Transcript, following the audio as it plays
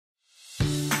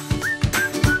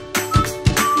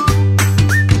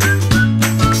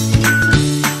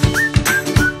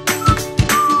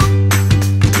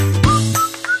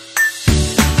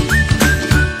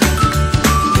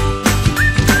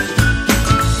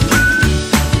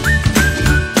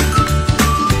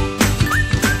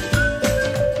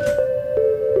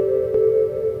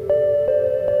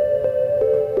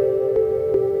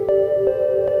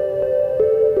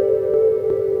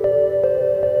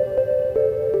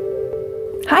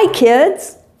Hi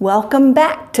kids, welcome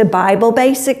back to Bible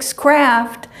Basics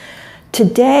Craft.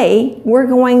 Today we're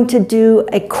going to do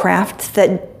a craft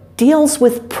that deals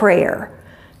with prayer,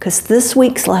 because this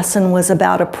week's lesson was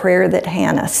about a prayer that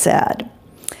Hannah said.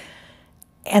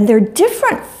 And there are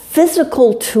different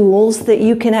physical tools that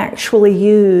you can actually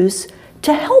use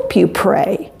to help you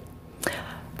pray.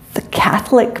 The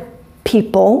Catholic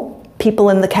people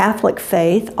in the Catholic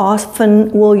faith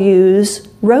often will use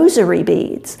rosary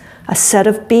beads, a set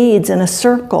of beads in a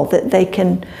circle that they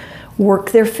can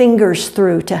work their fingers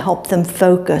through to help them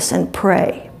focus and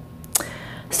pray.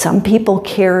 Some people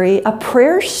carry a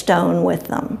prayer stone with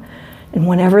them, and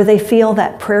whenever they feel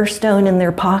that prayer stone in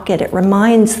their pocket, it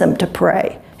reminds them to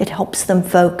pray. It helps them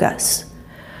focus.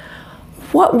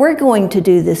 What we're going to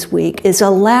do this week is a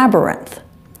labyrinth.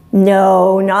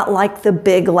 No, not like the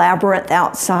big labyrinth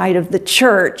outside of the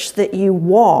church that you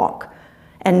walk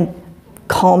and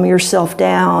calm yourself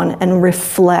down and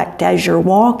reflect as you're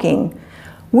walking.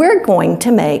 We're going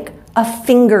to make a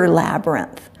finger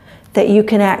labyrinth that you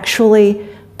can actually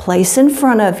place in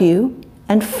front of you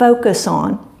and focus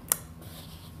on,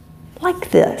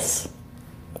 like this.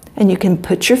 And you can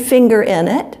put your finger in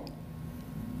it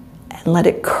and let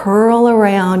it curl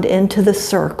around into the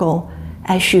circle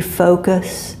as you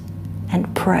focus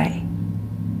and pray.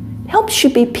 It helps you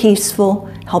be peaceful,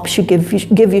 helps you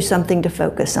give you something to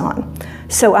focus on.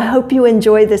 So I hope you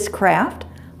enjoy this craft.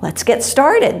 Let's get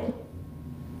started.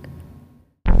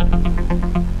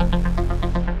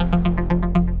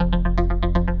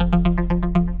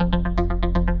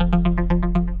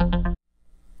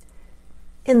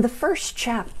 In the first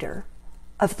chapter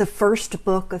of the first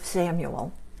book of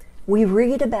Samuel, we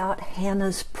read about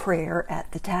Hannah's prayer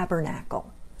at the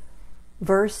tabernacle.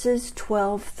 Verses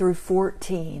 12 through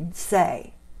 14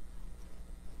 say,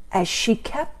 "As she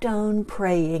kept on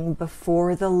praying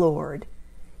before the Lord,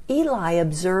 Eli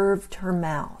observed her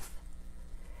mouth.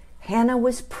 Hannah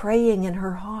was praying in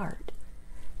her heart,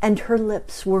 and her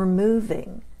lips were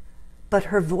moving, but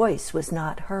her voice was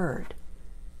not heard.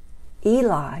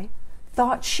 Eli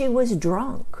thought she was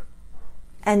drunk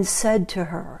and said to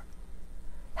her,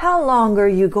 'How long are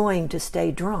you going to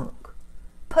stay drunk?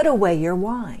 Put away your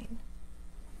wine.'"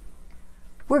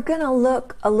 We're going to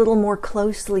look a little more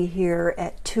closely here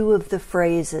at two of the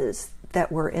phrases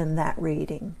that were in that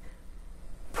reading.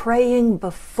 Praying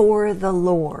before the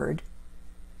Lord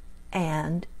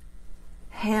and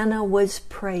Hannah was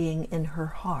praying in her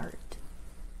heart.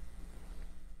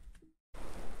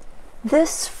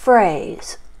 This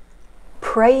phrase,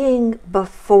 praying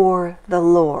before the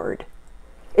Lord,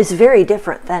 is very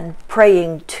different than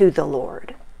praying to the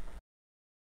Lord.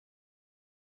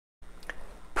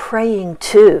 Praying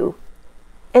to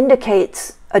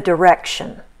indicates a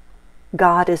direction.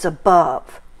 God is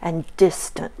above and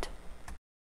distant.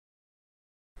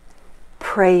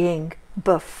 Praying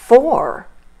before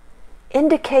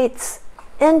indicates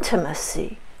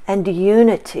intimacy and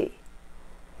unity.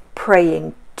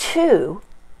 Praying to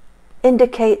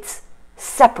indicates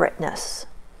separateness.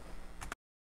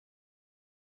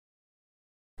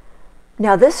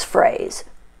 Now this phrase,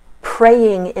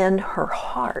 praying in her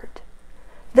heart,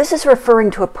 this is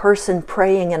referring to a person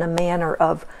praying in a manner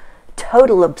of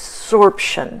total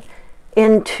absorption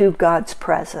into God's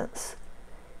presence.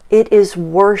 It is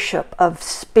worship of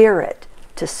spirit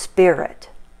to spirit.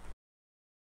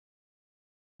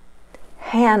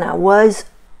 Hannah was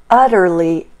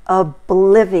utterly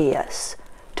oblivious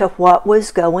to what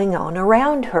was going on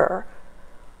around her,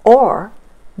 or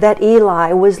that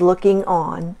Eli was looking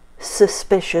on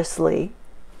suspiciously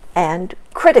and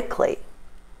critically.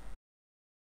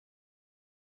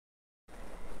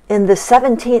 In the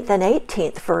 17th and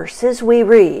 18th verses we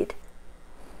read,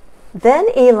 "Then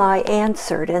Eli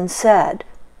answered and said,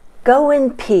 'Go in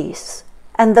peace,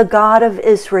 and the God of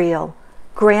Israel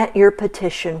grant your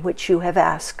petition which you have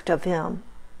asked of him.'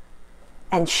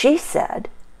 And she said,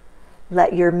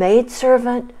 'Let your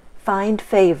maidservant find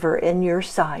favor in your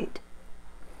sight.'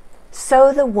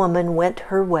 So the woman went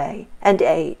her way and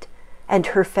ate, and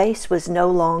her face was no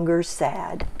longer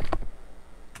sad."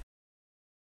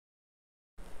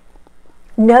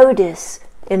 Notice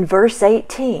in verse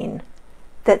 18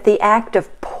 that the act of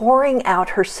pouring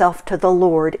out herself to the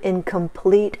Lord in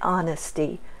complete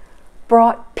honesty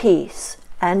brought peace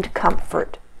and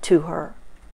comfort to her.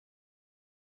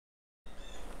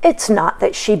 It's not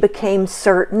that she became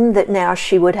certain that now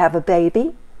she would have a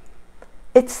baby.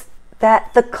 It's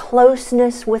that the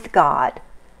closeness with God,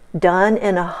 done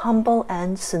in a humble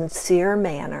and sincere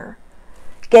manner,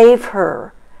 gave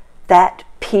her that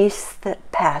peace that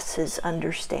passes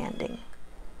understanding.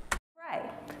 Right.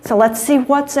 So let's see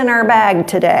what's in our bag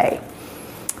today.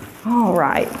 All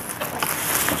right.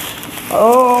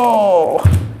 Oh,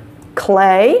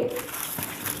 clay,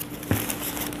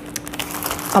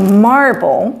 a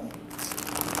marble.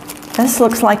 This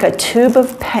looks like a tube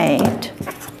of paint,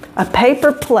 a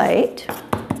paper plate,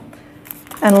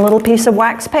 and a little piece of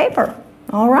wax paper.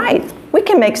 All right, we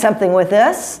can make something with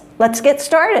this. Let's get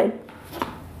started.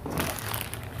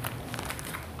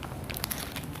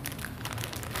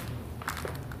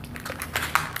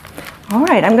 All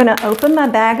right, I'm going to open my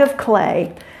bag of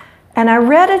clay, and I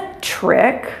read a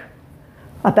trick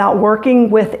about working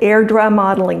with air dry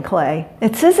modeling clay.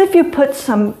 It says if you put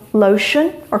some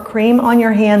lotion or cream on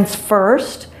your hands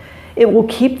first, it will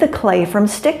keep the clay from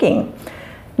sticking.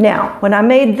 Now, when I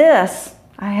made this,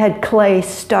 I had clay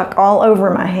stuck all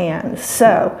over my hands.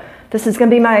 So this is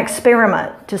going to be my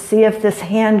experiment to see if this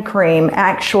hand cream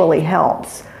actually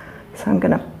helps. So I'm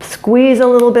going to squeeze a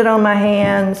little bit on my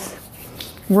hands,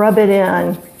 rub it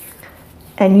in,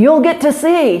 and you'll get to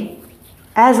see,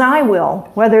 as I will,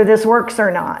 whether this works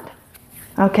or not.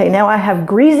 Okay, now I have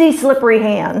greasy, slippery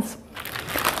hands.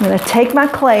 I'm going to take my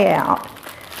clay out.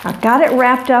 I've got it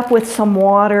wrapped up with some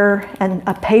water and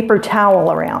a paper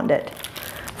towel around it.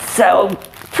 So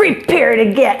prepare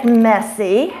to get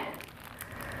messy.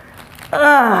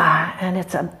 And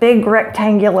it's a big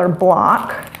rectangular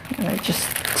block. I'm going to just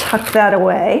tuck that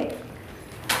away.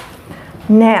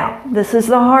 Now, this is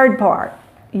the hard part.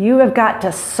 You have got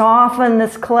to soften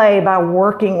this clay by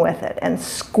working with it and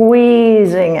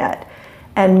squeezing it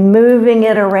and moving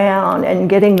it around and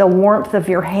getting the warmth of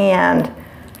your hand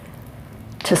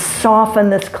to soften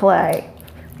this clay.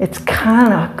 It's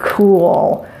kind of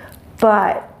cool,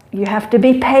 but you have to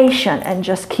be patient and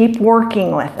just keep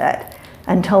working with it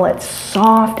until it's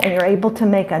soft and you're able to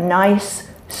make a nice,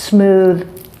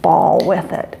 smooth ball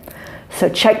with it. So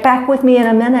check back with me in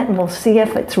a minute and we'll see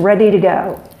if it's ready to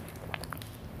go.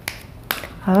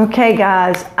 Okay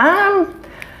guys, I'm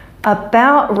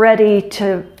about ready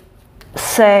to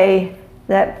say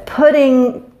that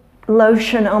putting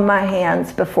lotion on my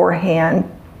hands beforehand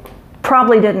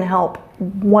probably didn't help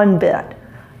one bit.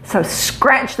 So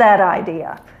scratch that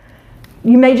idea.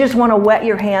 You may just want to wet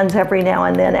your hands every now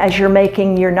and then as you're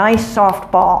making your nice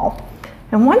soft ball.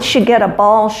 And once you get a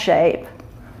ball shape,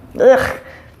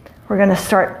 we're going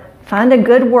to find a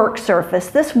good work surface.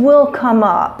 This will come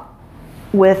up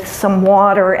with some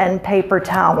water and paper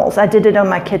towels. I did it on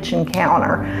my kitchen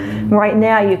counter. Right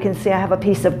now you can see I have a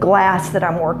piece of glass that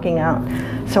I'm working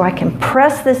on. So I can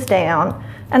press this down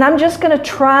and I'm just going to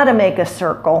try to make a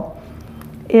circle.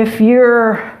 If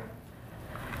you're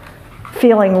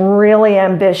feeling really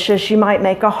ambitious, you might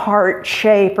make a heart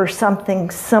shape or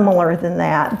something similar than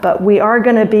that. But we are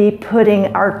going to be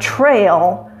putting our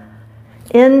trail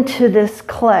into this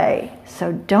clay.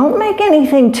 So don't make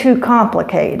anything too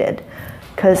complicated,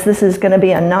 because this is going to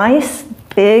be a nice,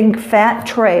 big, fat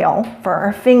trail for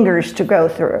our fingers to go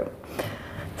through.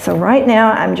 So right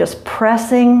now I'm just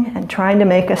pressing and trying to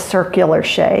make a circular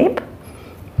shape,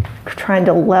 trying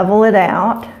to level it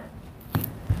out.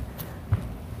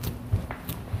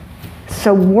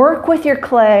 So work with your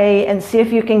clay and see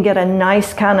if you can get a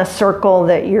nice kind of circle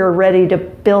that you're ready to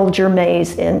build your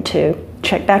maze into.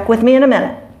 Check back with me in a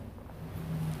minute.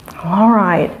 All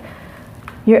right,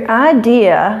 your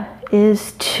idea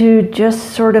is to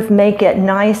just sort of make it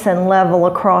nice and level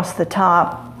across the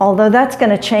top, although that's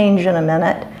going to change in a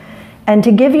minute. And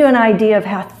to give you an idea of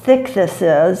how thick this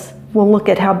is, we'll look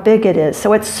at how big it is.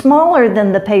 So it's smaller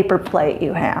than the paper plate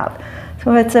you have.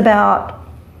 So it's about,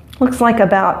 looks like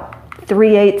about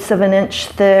 3/8 of an inch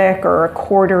thick or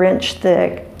 1/4 inch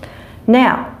thick.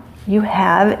 Now, you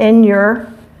have in your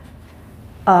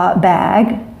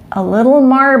bag a little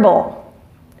marble.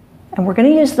 And we're going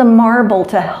to use the marble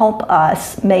to help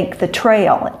us make the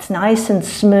trail. It's nice and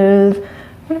smooth.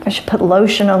 I wonder if I should put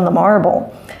lotion on the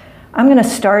marble. I'm going to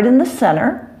start in the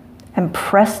center and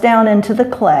press down into the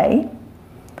clay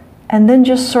and then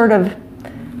just sort of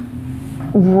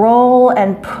roll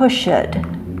and push it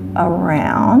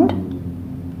around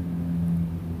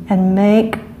and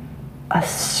make a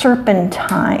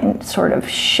serpentine sort of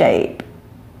shape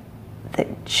that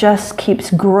just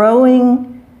keeps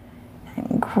growing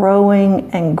and growing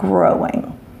and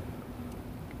growing.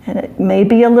 And it may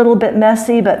be a little bit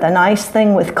messy, but the nice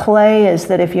thing with clay is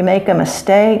that if you make a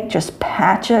mistake, just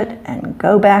patch it and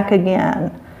go back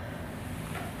again.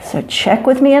 So check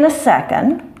with me in a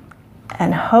second,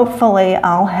 and hopefully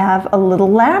I'll have a little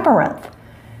labyrinth.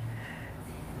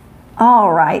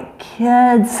 All right,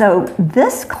 kids, so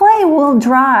this clay will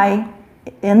dry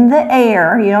in the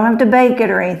air. You don't have to bake it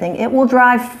or anything. It will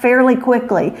dry fairly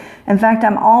quickly. In fact,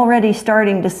 I'm already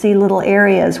starting to see little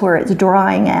areas where it's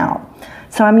drying out.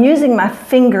 So I'm using my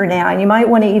finger now, and you might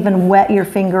want to even wet your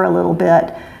finger a little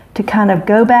bit to kind of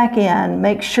go back in.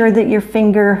 Make sure that your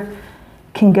finger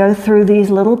can go through these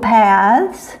little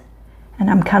paths, and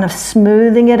I'm kind of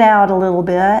smoothing it out a little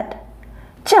bit.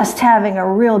 Just having a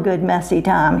real good messy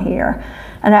time here.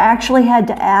 And I actually had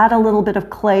to add a little bit of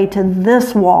clay to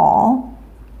this wall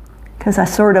because I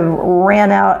sort of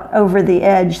ran out over the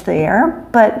edge there.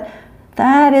 But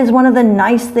that is one of the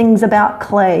nice things about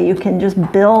clay. You can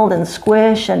just build and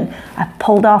squish, and I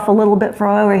pulled off a little bit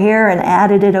from over here and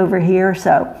added it over here.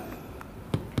 So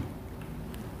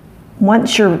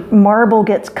once your marble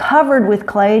gets covered with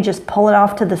clay, just pull it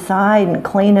off to the side and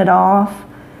clean it off.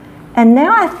 And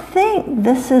now I think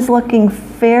this is looking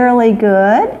fairly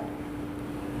good.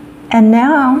 And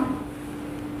now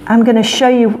I'm going to show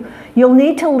you, you'll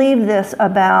need to leave this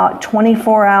about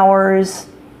 24 hours.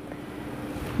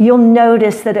 You'll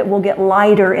notice that it will get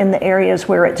lighter in the areas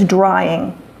where it's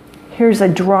drying. Here's a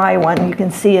dry one. You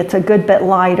can see it's a good bit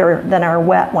lighter than our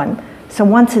wet one. So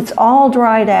once it's all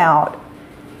dried out,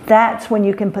 that's when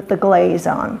you can put the glaze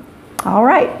on. All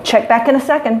right, check back in a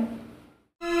second.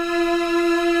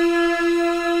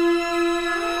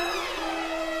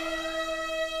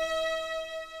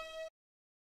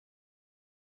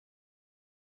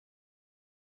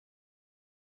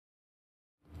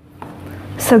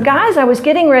 So guys, I was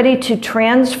getting ready to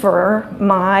transfer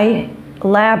my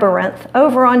labyrinth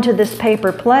over onto this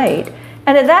paper plate.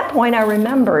 And at that point, I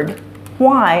remembered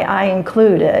why I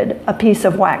included a piece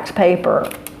of wax paper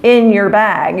in your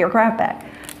bag, your craft bag.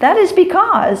 That is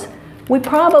because we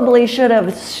probably should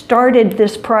have started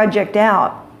this project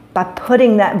out by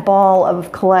putting that ball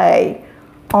of clay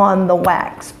on the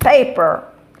wax paper.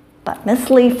 But Miss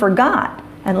Leigh forgot.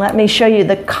 And let me show you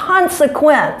the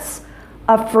consequence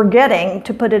of forgetting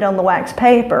to put it on the wax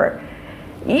paper.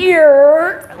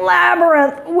 Your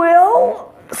labyrinth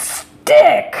will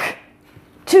stick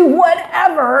to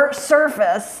whatever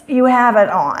surface you have it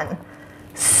on.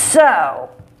 So,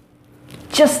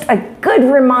 just a good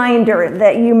reminder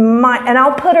that you might, and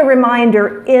I'll put a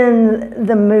reminder in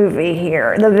the movie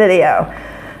here, the video,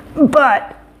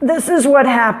 but this is what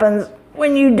happens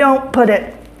when you don't put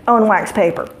it on wax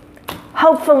paper.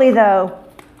 Hopefully though,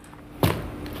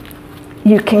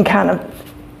 you can kind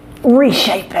of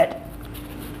reshape it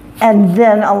and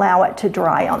then allow it to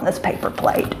dry on this paper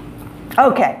plate.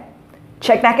 Okay,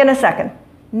 check back in a second.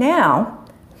 Now,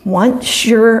 once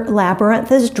your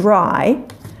labyrinth is dry,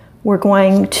 we're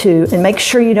going to, and make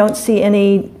sure you don't see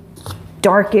any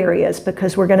dark areas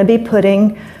because we're going to be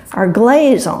putting our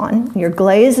glaze on. Your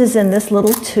glaze is in this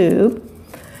little tube.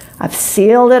 I've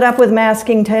sealed it up with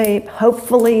masking tape.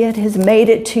 Hopefully it has made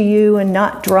it to you and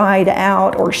not dried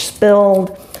out or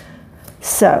spilled.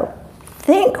 So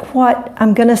think what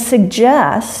I'm going to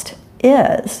suggest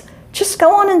is just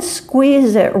go on and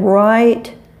squeeze it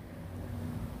right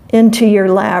into your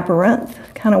labyrinth.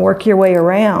 Kind of work your way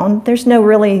around. There's no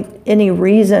really any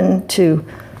reason to,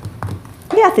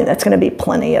 yeah, I think that's going to be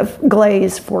plenty of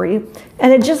glaze for you.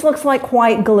 And it just looks like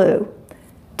white glue.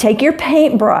 Take your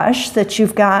paintbrush that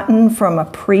you've gotten from a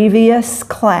previous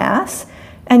class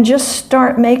and just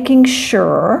start making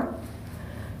sure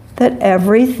that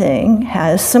everything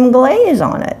has some glaze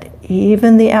on it,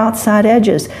 even the outside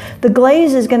edges. The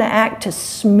glaze is going to act to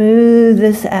smooth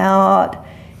this out,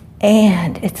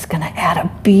 and it's going to add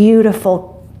a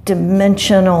beautiful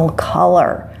dimensional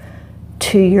color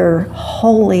to your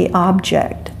holy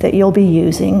object that you'll be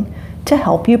using to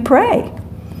help you pray.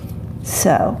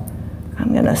 So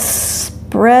I'm going to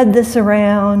spread this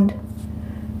around,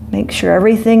 make sure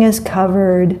everything is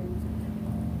covered,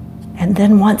 and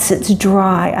then once it's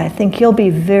dry, I think you'll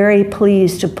be very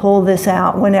pleased to pull this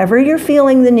out whenever you're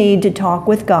feeling the need to talk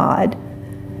with God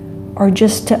or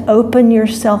just to open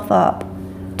yourself up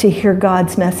to hear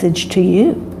God's message to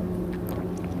you.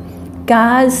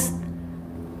 Guys,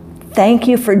 thank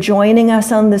you for joining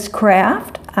us on this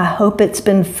craft. I hope it's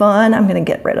been fun. I'm going to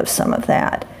get rid of some of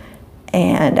that.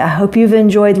 And I hope you've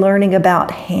enjoyed learning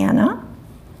about Hannah.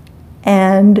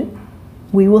 And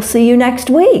we will see you next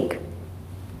week.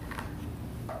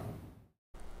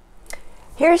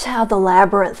 Here's how the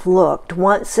labyrinth looked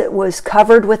once it was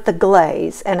covered with the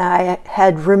glaze and I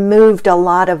had removed a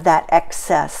lot of that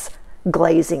excess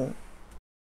glazing.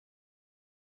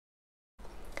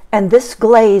 And this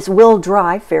glaze will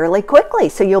dry fairly quickly,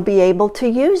 so you'll be able to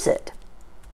use it.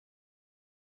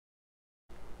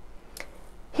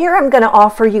 Here I'm going to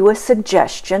offer you a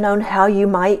suggestion on how you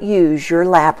might use your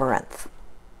labyrinth.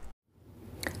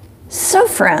 So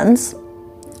friends,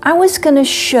 I was going to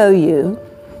show you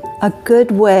a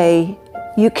good way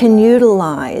you can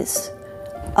utilize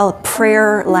a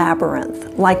prayer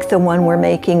labyrinth like the one we're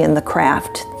making in the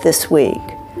craft this week.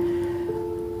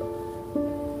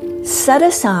 Set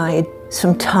aside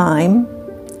some time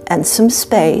and some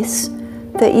space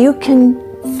that you can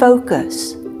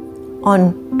focus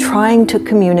on trying to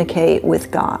communicate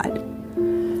with God.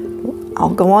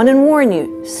 I'll go on and warn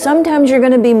you, sometimes you're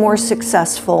going to be more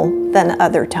successful than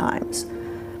other times.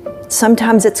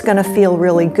 Sometimes it's going to feel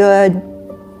really good.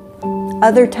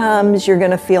 Other times you're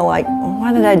going to feel like,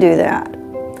 why did I do that?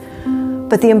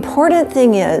 But the important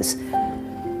thing is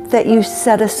that you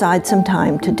set aside some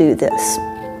time to do this.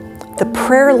 The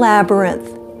prayer labyrinth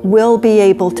will be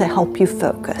able to help you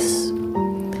focus.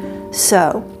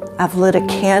 So, I've lit a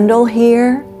candle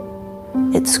here.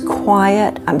 It's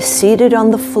quiet. I'm seated on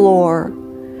the floor.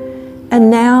 And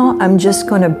now I'm just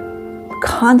going to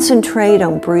concentrate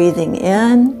on breathing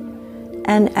in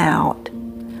and out.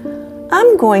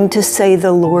 I'm going to say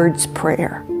the Lord's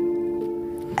Prayer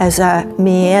as I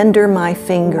meander my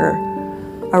finger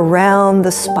around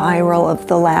the spiral of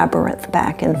the labyrinth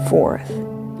back and forth.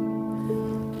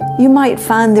 You might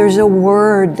find there's a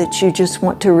word that you just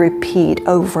want to repeat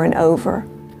over and over.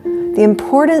 The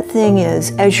important thing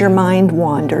is, as your mind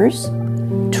wanders,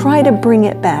 try to bring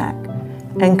it back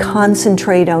and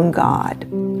concentrate on God.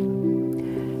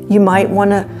 You might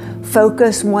want to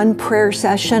focus one prayer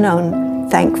session on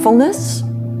thankfulness.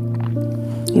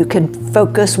 You could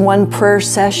focus one prayer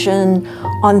session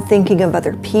on thinking of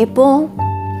other people.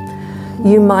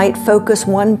 You might focus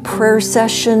one prayer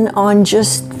session on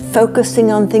just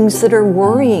focusing on things that are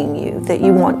worrying you that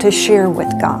you want to share with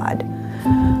God.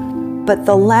 But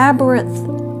the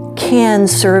labyrinth can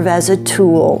serve as a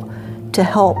tool to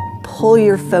help pull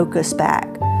your focus back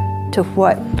to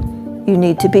what you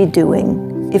need to be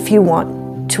doing if you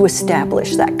want to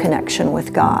establish that connection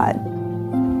with God.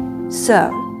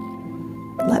 So,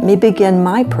 let me begin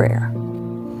my prayer.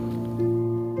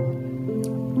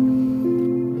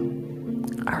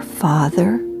 Our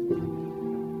Father,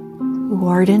 who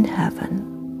art in heaven,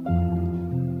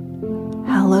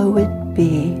 hallowed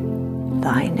be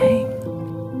thy name.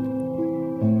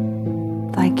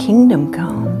 Thy kingdom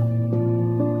come,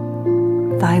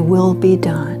 thy will be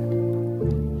done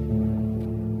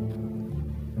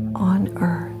on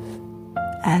earth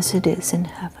as it is in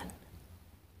heaven.